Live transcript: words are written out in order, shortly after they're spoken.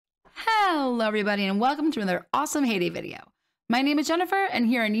Hello everybody and welcome to another awesome Heyday video. My name is Jennifer and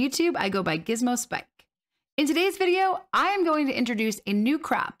here on YouTube I go by GizmoSpike. In today's video, I am going to introduce a new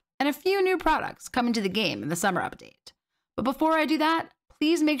crop and a few new products coming to the game in the summer update. But before I do that,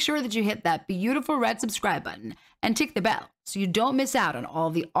 please make sure that you hit that beautiful red subscribe button and tick the bell so you don't miss out on all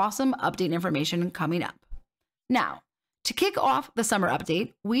the awesome update information coming up. Now, to kick off the summer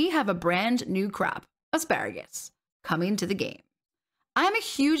update, we have a brand new crop, asparagus, coming to the game. I'm a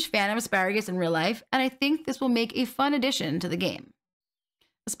huge fan of asparagus in real life, and I think this will make a fun addition to the game.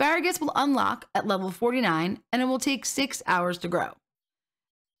 Asparagus will unlock at level 49, and it will take 6 hours to grow.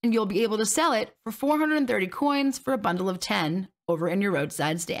 And you'll be able to sell it for 430 coins for a bundle of 10 over in your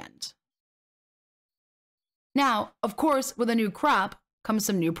roadside stand. Now, of course, with a new crop comes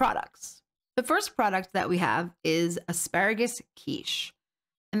some new products. The first product that we have is asparagus quiche,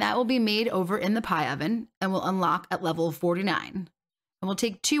 and that will be made over in the pie oven and will unlock at level 49. And will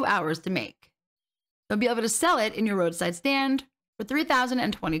take 2 hours to make. You'll be able to sell it in your roadside stand for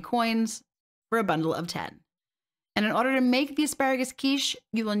 3,020 coins for a bundle of 10. And in order to make the asparagus quiche,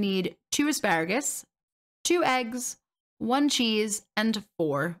 you will need 2 asparagus, 2 eggs, 1 cheese, and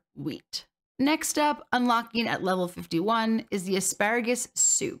 4 wheat. Next up, unlocking at level 51 is the asparagus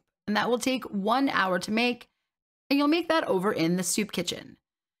soup, and that will take 1 hour to make, and you'll make that over in the soup kitchen.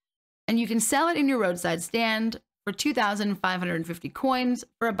 And you can sell it in your roadside stand for 2,550 coins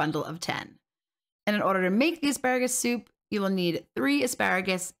for a bundle of 10. And in order to make the asparagus soup, you will need 3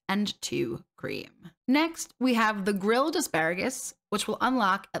 asparagus and 2 cream. Next, we have the grilled asparagus, which will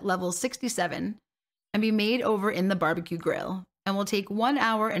unlock at level 67 and be made over in the barbecue grill and will take 1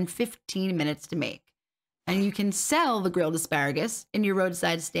 hour and 15 minutes to make. And you can sell the grilled asparagus in your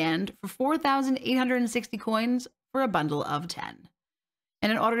roadside stand for 4,860 coins for a bundle of 10.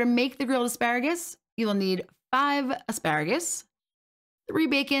 And in order to make the grilled asparagus, you will need 5 asparagus, 3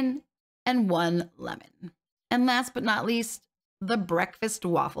 bacon, and 1 lemon. And last but not least, the breakfast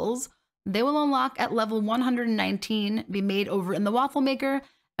waffles. They will unlock at level 119, be made over in the waffle maker,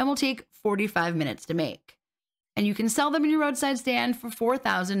 and will take 45 minutes to make. And you can sell them in your roadside stand for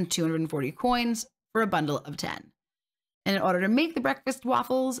 4,240 coins for a bundle of 10. And in order to make the breakfast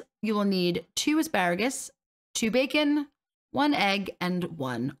waffles, you will need 2 asparagus, 2 bacon, 1 egg, and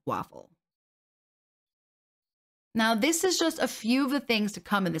 1 waffle. Now, this is just a few of the things to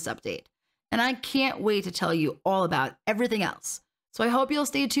come in this update, and I can't wait to tell you all about everything else. So I hope you'll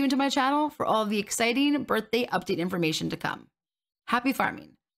stay tuned to my channel for all of the exciting birthday update information to come. Happy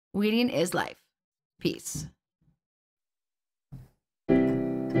farming. Weeding is life. Peace.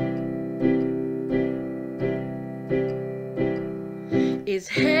 It's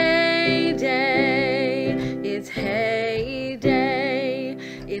heyday. It's heyday.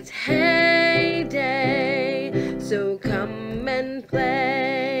 It's heyday.